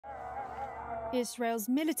Israel's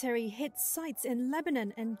military hit sites in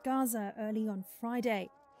Lebanon and Gaza early on Friday,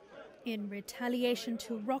 in retaliation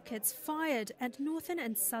to rockets fired at northern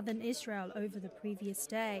and southern Israel over the previous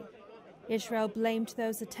day. Israel blamed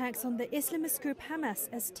those attacks on the Islamist group Hamas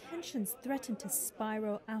as tensions threatened to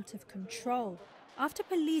spiral out of control after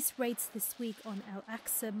police raids this week on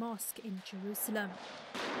Al-Aqsa mosque in Jerusalem.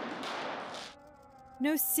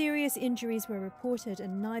 No serious injuries were reported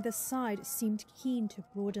and neither side seemed keen to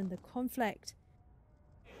broaden the conflict.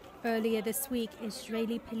 Earlier this week,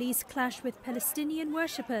 Israeli police clashed with Palestinian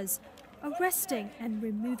worshippers, arresting and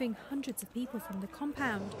removing hundreds of people from the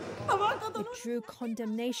compound. It drew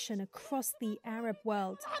condemnation across the Arab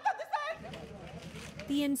world.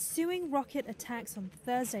 The ensuing rocket attacks on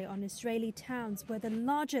Thursday on Israeli towns were the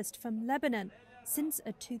largest from Lebanon since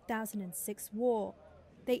a 2006 war.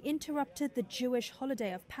 They interrupted the Jewish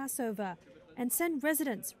holiday of Passover and sent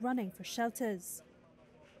residents running for shelters.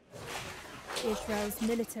 Israel's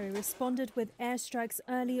military responded with airstrikes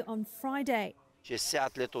early on Friday.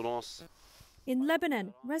 In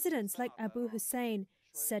Lebanon, residents like Abu Hussein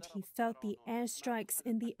said he felt the airstrikes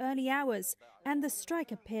in the early hours and the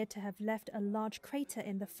strike appeared to have left a large crater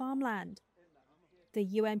in the farmland. The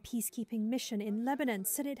UN peacekeeping mission in Lebanon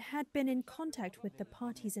said it had been in contact with the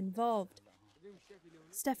parties involved.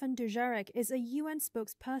 Stefan Dujarric is a UN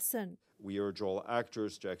spokesperson. We urge all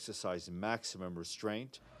actors to exercise maximum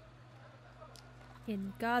restraint.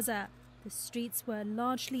 In Gaza, the streets were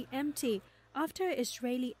largely empty after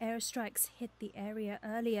Israeli airstrikes hit the area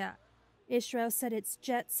earlier. Israel said its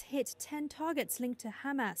jets hit 10 targets linked to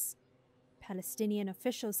Hamas. Palestinian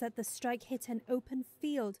officials said the strike hit an open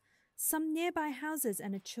field. Some nearby houses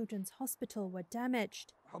and a children's hospital were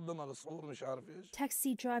damaged.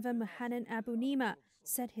 Taxi driver Mohanan Abu Nima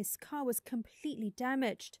said his car was completely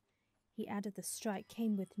damaged. He added the strike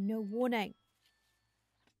came with no warning.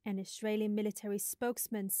 An Israeli military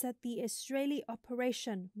spokesman said the Israeli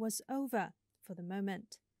operation was over for the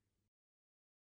moment.